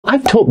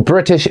I've taught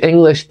British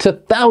English to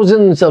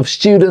thousands of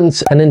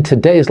students, and in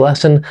today's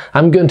lesson,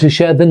 I'm going to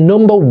share the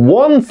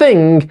 #1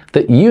 thing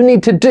that you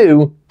need to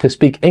do to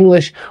speak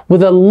English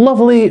with a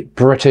lovely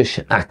British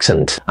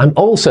accent. I'm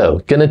also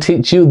going to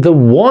teach you the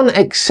one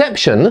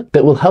exception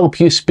that will help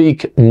you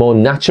speak more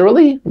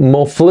naturally,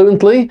 more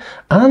fluently,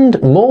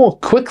 and more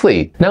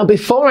quickly. Now,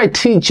 before I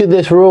teach you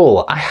this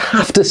rule, I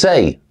have to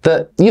say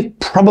that you've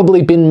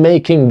probably been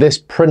making this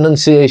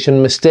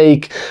pronunciation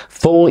mistake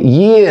for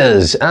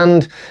years,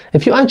 and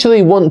if you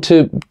actually want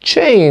to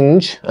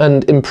change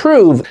and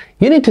improve,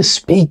 you need to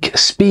speak,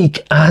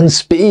 speak, and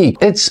speak.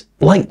 It's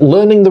like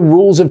learning the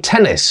rules of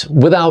tennis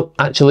without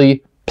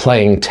actually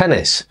playing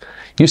tennis.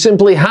 You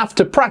simply have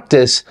to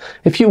practice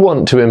if you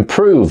want to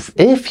improve.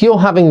 If you're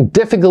having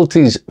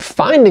difficulties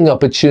finding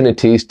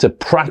opportunities to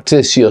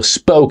practice your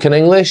spoken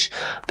English,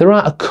 there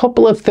are a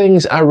couple of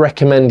things I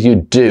recommend you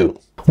do.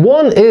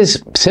 One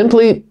is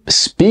simply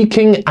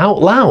speaking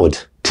out loud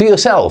to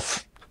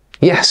yourself.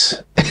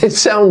 Yes, it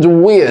sounds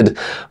weird,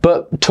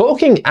 but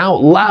talking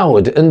out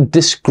loud and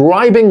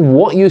describing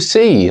what you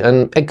see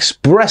and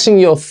expressing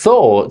your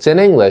thoughts in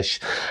English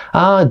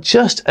are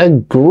just a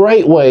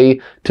great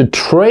way to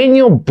train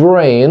your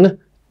brain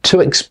to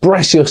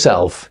express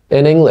yourself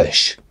in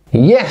English.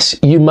 Yes,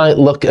 you might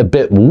look a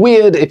bit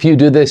weird if you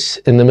do this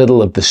in the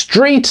middle of the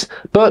street,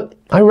 but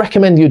I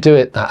recommend you do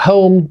it at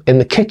home, in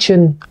the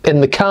kitchen, in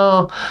the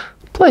car,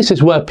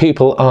 places where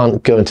people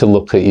aren't going to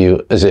look at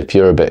you as if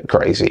you're a bit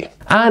crazy.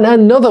 And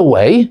another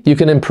way you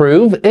can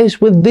improve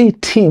is with the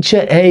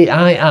Teacher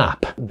AI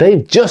app.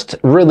 They've just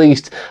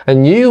released a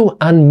new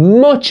and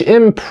much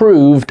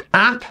improved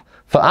app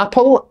for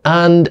Apple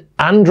and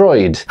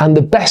Android. And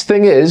the best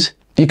thing is,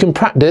 you can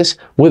practice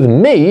with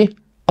me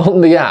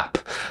on the app.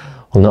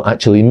 Well, not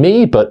actually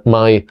me, but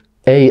my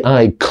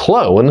AI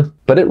clone,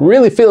 but it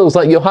really feels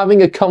like you're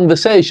having a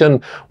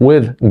conversation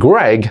with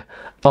Greg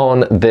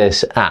on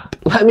this app.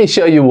 Let me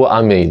show you what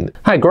I mean.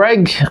 Hi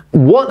Greg,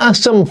 what are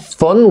some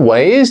fun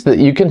ways that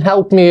you can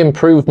help me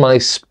improve my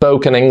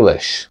spoken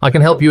English? I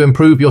can help you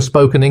improve your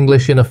spoken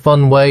English in a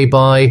fun way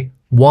by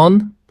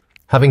 1.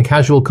 Having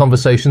casual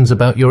conversations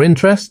about your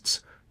interests.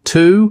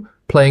 2.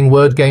 Playing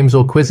word games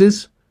or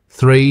quizzes.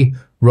 3.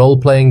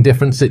 Role-playing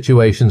different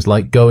situations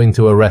like going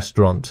to a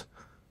restaurant.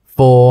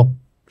 4.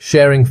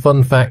 Sharing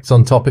fun facts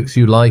on topics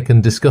you like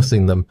and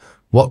discussing them.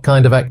 What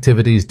kind of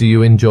activities do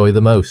you enjoy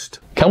the most?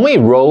 Can we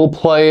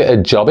role-play a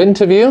job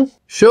interview?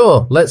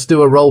 Sure, let's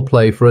do a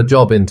role-play for a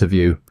job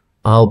interview.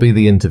 I'll be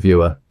the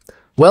interviewer.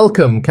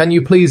 Welcome, can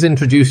you please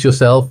introduce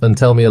yourself and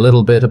tell me a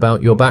little bit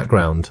about your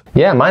background?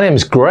 Yeah, my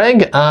name's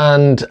Greg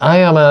and I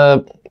am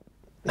a...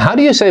 How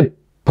do you say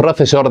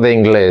profesor de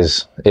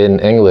inglés in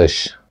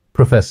English?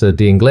 Professor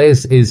de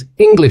inglés is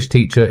English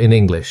teacher in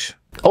English.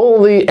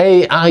 All the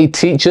AI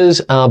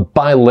teachers are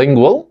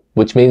bilingual,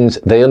 which means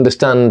they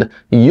understand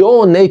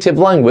your native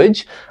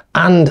language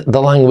and the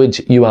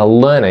language you are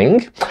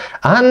learning,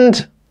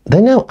 and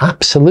they know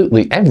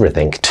absolutely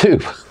everything too.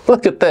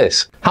 Look at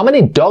this. How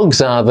many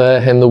dogs are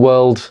there in the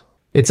world?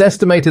 It's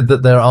estimated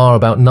that there are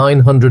about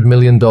 900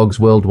 million dogs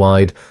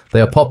worldwide.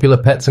 They are popular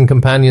pets and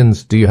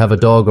companions. Do you have a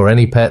dog or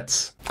any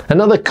pets?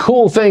 Another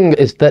cool thing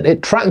is that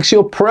it tracks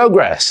your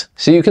progress,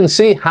 so you can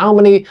see how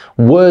many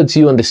words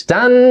you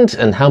understand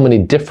and how many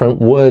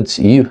different words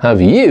you have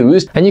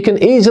used, and you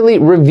can easily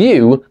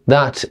review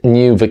that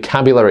new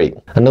vocabulary.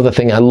 Another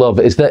thing I love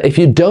is that if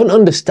you don't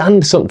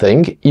understand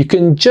something, you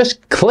can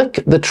just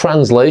click the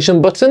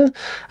translation button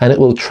and it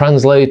will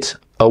translate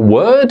a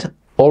word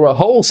or a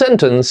whole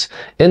sentence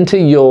into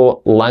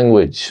your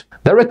language.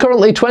 There are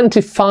currently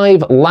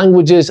 25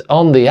 languages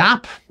on the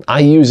app. I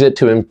use it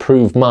to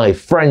improve my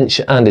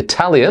French and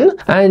Italian,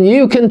 and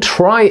you can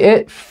try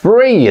it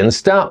free and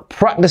start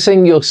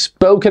practicing your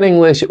spoken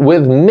English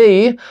with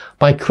me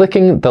by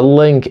clicking the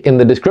link in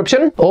the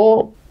description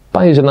or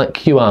by using that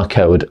QR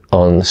code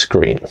on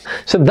screen.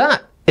 So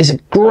that is a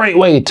great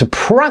way to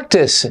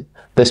practice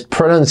this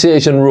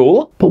pronunciation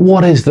rule. But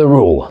what is the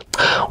rule?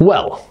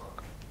 Well,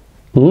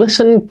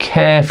 listen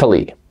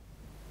carefully.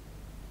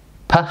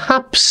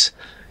 Perhaps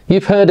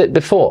you've heard it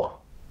before.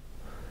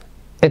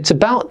 It's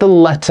about the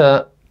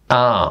letter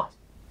R.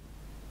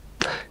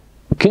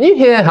 Can you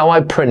hear how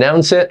I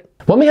pronounce it?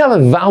 When we have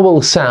a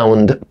vowel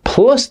sound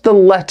plus the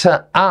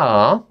letter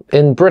R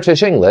in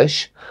British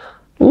English,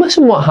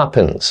 listen what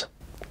happens.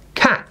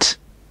 Cat,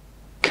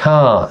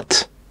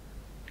 cart,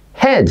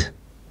 head,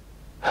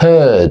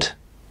 herd,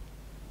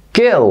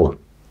 gill,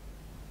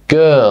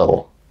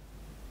 girl,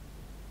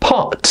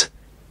 pot,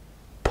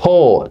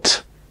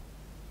 port,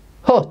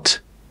 hut,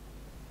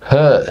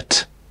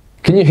 hurt.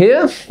 Can you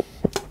hear?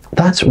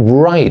 That's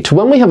right.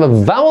 When we have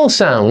a vowel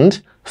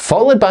sound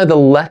followed by the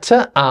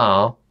letter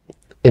R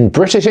in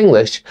British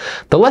English,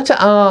 the letter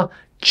R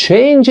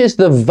changes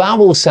the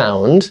vowel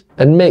sound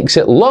and makes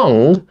it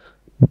long,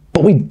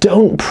 but we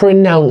don't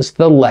pronounce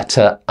the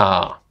letter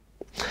R.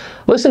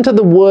 Listen to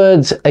the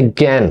words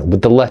again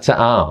with the letter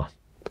R.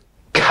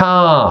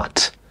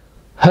 Cart,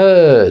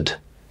 herd,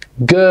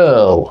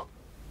 girl,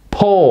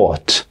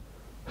 port,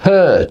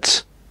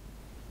 hurt.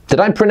 Did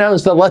I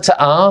pronounce the letter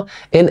R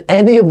in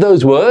any of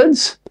those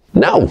words?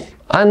 No.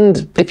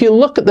 And if you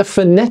look at the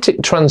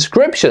phonetic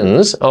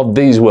transcriptions of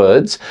these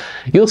words,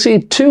 you'll see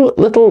two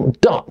little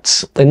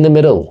dots in the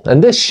middle.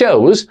 And this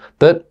shows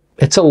that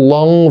it's a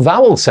long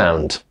vowel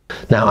sound.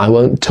 Now, I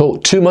won't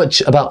talk too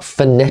much about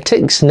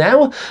phonetics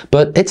now,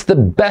 but it's the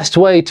best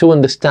way to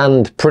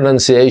understand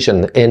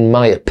pronunciation, in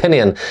my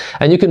opinion.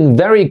 And you can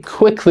very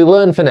quickly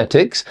learn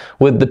phonetics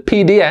with the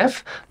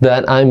PDF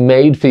that I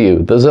made for you.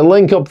 There's a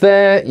link up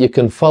there. You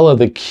can follow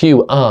the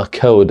QR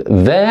code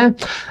there.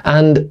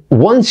 And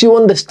once you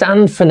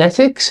understand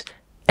phonetics,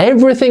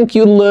 everything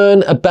you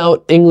learn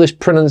about English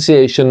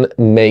pronunciation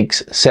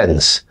makes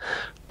sense.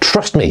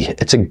 Trust me,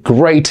 it's a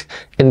great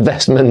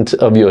investment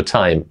of your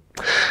time.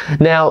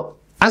 Now,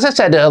 as I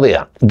said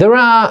earlier, there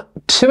are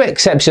two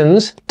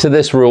exceptions to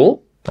this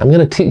rule. I'm going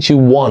to teach you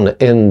one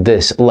in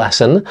this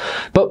lesson.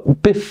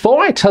 But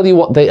before I tell you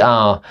what they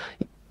are,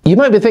 you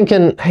might be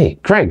thinking, hey,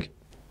 Greg,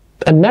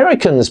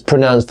 Americans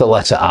pronounce the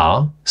letter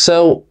R,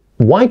 so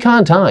why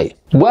can't I?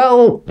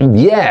 Well,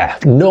 yeah,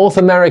 North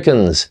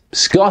Americans,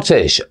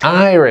 Scottish,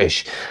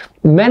 Irish,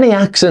 many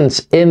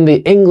accents in the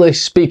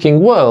English-speaking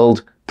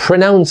world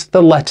pronounce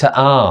the letter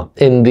R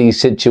in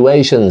these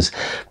situations.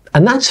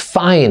 And that's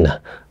fine.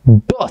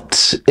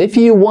 But if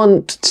you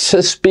want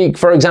to speak,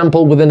 for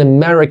example, with an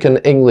American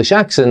English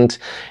accent,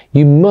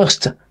 you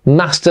must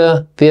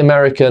master the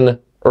American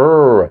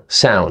R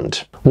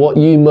sound. What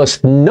you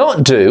must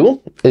not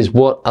do is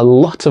what a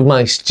lot of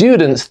my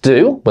students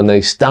do when they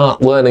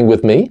start learning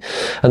with me,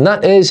 and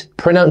that is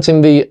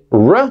pronouncing the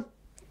R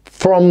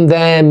from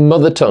their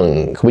mother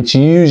tongue, which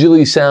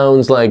usually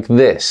sounds like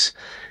this.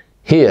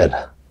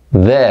 Here,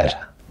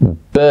 there,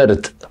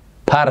 bird,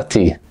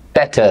 party,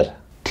 better,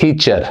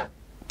 teacher.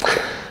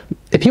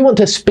 If you want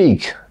to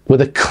speak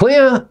with a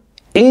clear,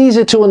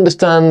 easy to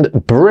understand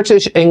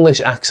British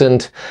English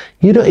accent,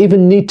 you don't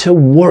even need to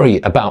worry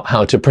about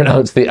how to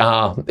pronounce the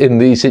R in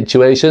these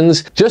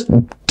situations. Just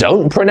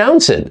don't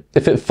pronounce it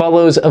if it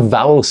follows a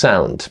vowel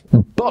sound.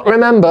 But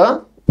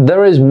remember,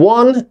 there is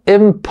one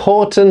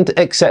important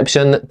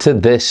exception to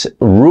this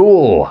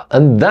rule,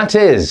 and that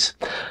is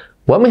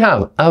when we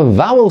have a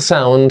vowel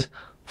sound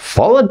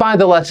followed by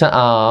the letter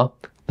R,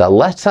 the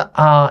letter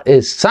R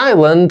is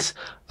silent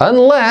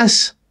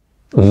unless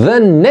the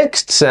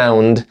next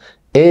sound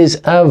is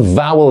a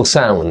vowel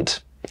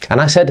sound. And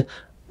I said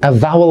a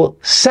vowel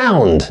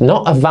sound,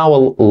 not a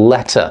vowel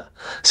letter.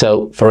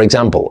 So, for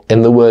example,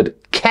 in the word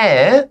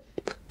care,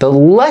 the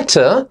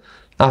letter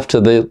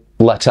after the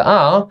letter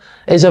R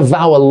is a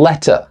vowel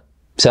letter.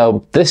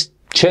 So this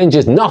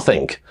changes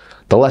nothing.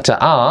 The letter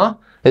R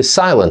is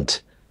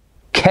silent.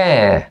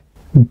 Care.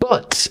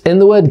 But in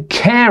the word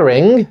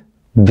caring,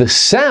 the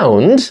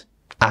sound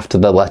after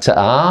the letter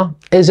R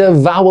is a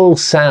vowel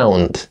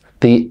sound,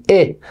 the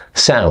I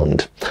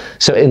sound.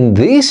 So in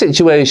these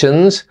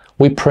situations,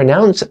 we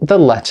pronounce the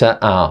letter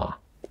R.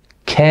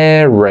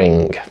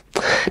 Caring.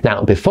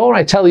 Now, before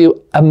I tell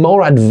you a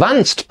more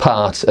advanced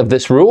part of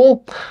this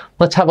rule,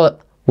 let's have a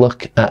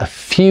look at a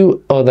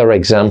few other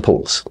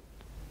examples.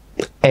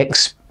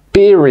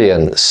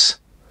 Experience.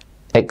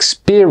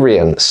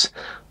 Experience.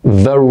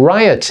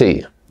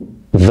 Variety.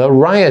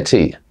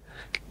 Variety.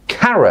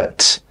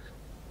 Carrot.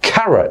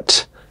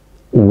 Carrot.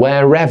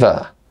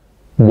 Wherever.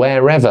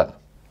 Wherever.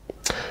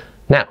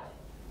 Now,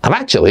 I've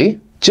actually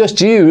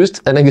just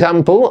used an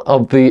example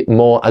of the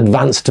more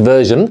advanced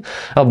version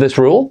of this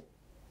rule.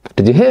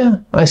 Did you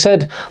hear? I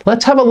said,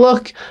 let's have a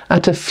look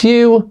at a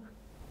few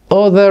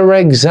other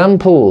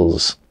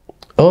examples.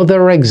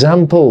 Other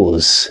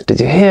examples. Did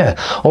you hear?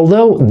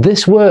 Although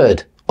this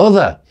word,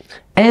 other,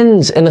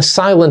 ends in a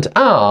silent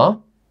R,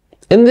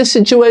 in this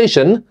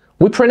situation,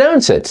 we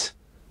pronounce it.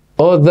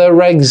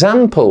 Other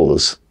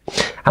examples.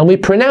 And we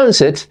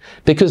pronounce it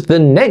because the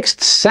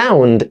next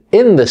sound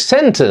in the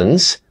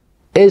sentence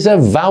is a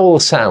vowel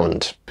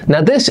sound.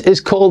 Now this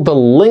is called the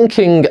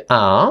linking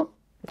R.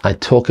 I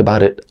talk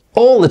about it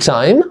all the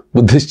time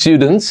with the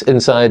students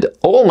inside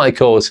all my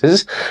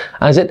courses,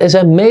 as it is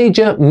a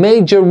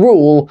major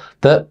rule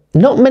that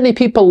not many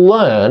people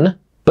learn,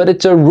 but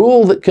it's a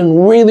rule that can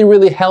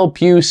really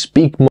help you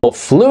speak more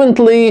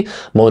fluently,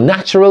 more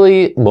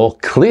naturally, more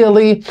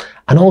clearly,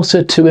 and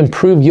also to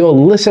improve your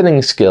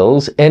listening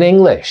skills in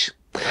English.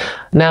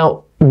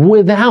 Now,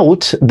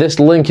 without this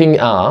linking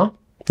R,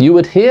 you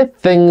would hear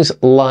things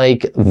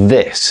like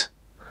this.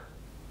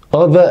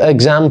 Other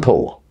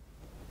example.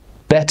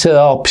 Better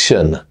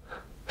option.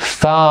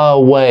 Far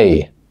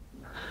away.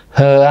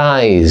 Her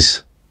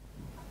eyes.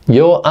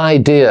 Your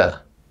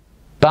idea.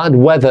 Bad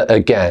weather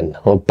again,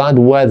 or bad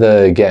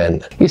weather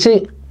again. You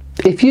see,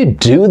 if you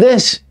do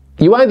this,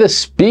 you either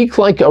speak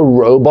like a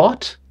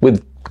robot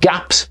with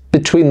gaps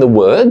between the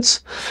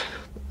words,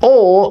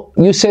 or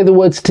you say the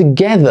words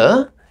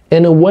together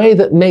in a way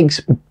that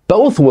makes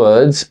both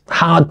words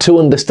hard to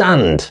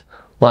understand,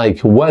 like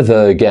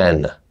weather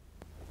again.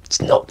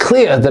 It's not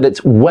clear that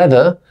it's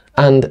weather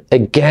and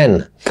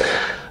again.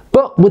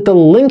 But with the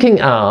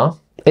linking R,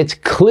 it's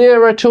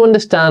clearer to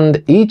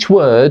understand each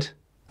word,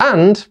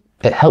 and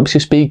It helps you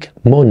speak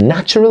more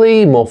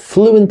naturally, more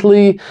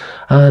fluently,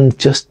 and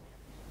just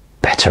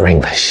better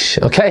English.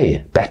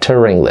 Okay,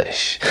 better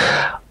English.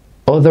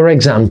 Other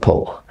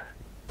example,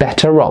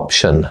 better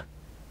option,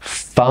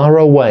 far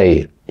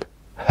away,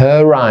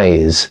 her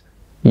eyes,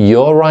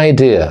 your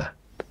idea,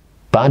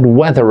 bad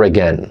weather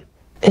again.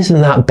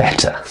 Isn't that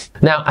better?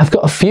 Now, I've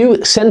got a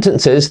few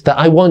sentences that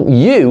I want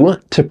you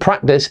to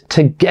practice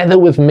together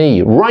with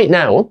me right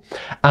now.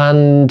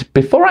 And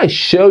before I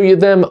show you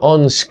them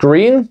on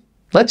screen,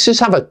 let's just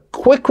have a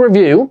quick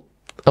review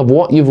of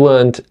what you've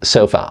learned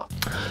so far.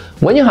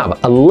 When you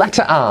have a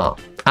letter R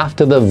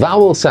after the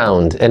vowel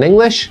sound in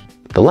English,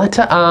 the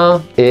letter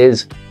R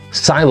is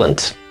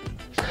silent.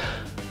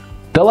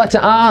 The letter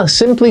R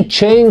simply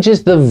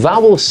changes the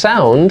vowel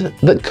sound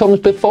that comes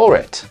before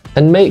it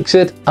and makes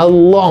it a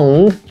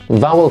long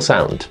vowel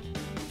sound.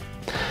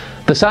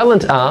 The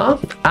silent R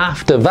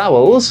after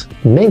vowels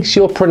makes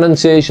your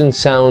pronunciation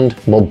sound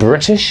more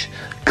British,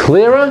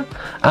 clearer,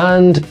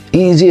 and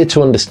easier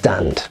to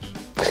understand.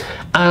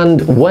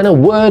 And when a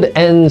word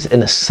ends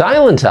in a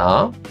silent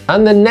R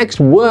and the next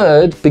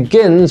word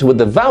begins with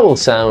the vowel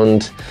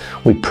sound,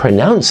 we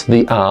pronounce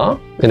the R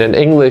in an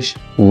English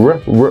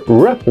r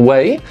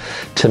way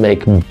to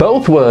make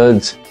both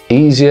words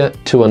easier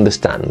to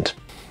understand.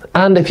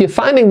 And if you're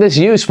finding this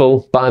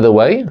useful, by the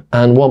way,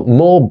 and want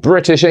more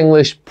British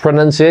English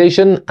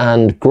pronunciation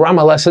and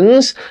grammar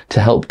lessons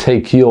to help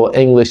take your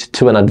English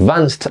to an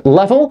advanced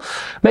level,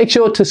 make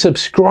sure to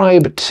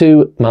subscribe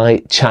to my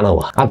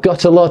channel. I've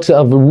got a lot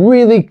of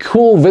really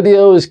cool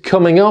videos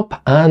coming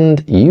up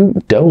and you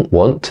don't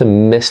want to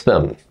miss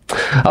them.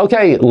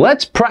 Okay,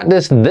 let's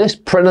practice this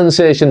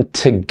pronunciation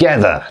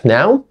together.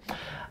 Now,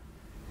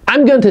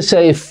 I'm going to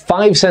say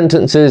 5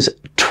 sentences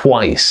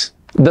twice.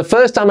 The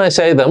first time I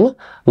say them,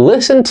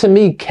 listen to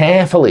me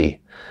carefully.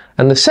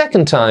 And the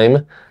second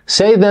time,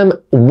 say them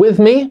with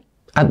me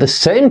at the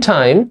same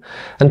time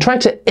and try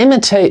to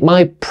imitate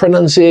my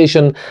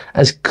pronunciation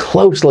as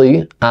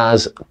closely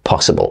as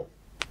possible.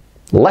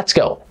 Let's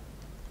go.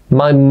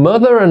 My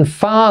mother and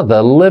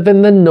father live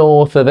in the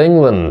north of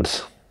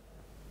England.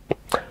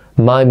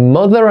 My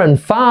mother and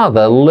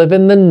father live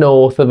in the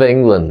north of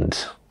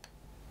England.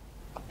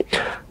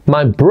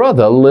 My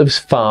brother lives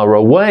far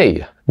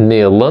away,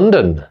 near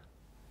London.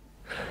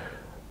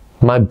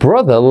 My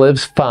brother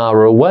lives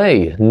far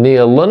away,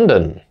 near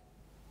London.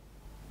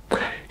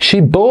 She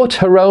bought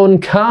her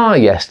own car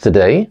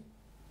yesterday.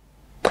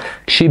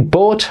 She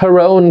bought her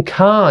own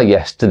car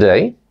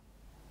yesterday.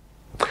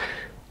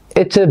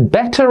 It's a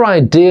better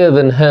idea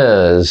than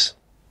hers.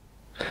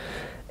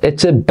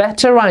 It's a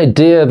better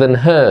idea than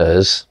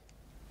hers.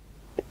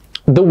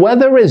 The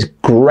weather is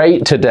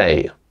great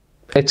today.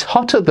 It's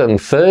hotter than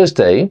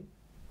Thursday.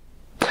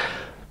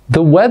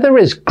 The weather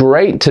is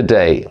great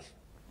today.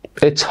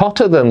 It's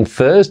hotter than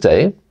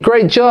Thursday.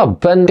 Great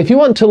job. And if you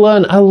want to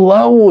learn a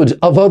load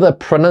of other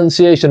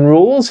pronunciation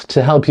rules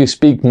to help you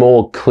speak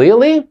more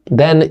clearly,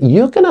 then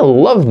you're going to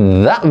love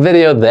that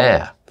video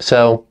there.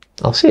 So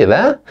I'll see you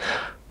there.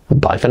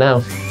 Bye for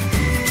now.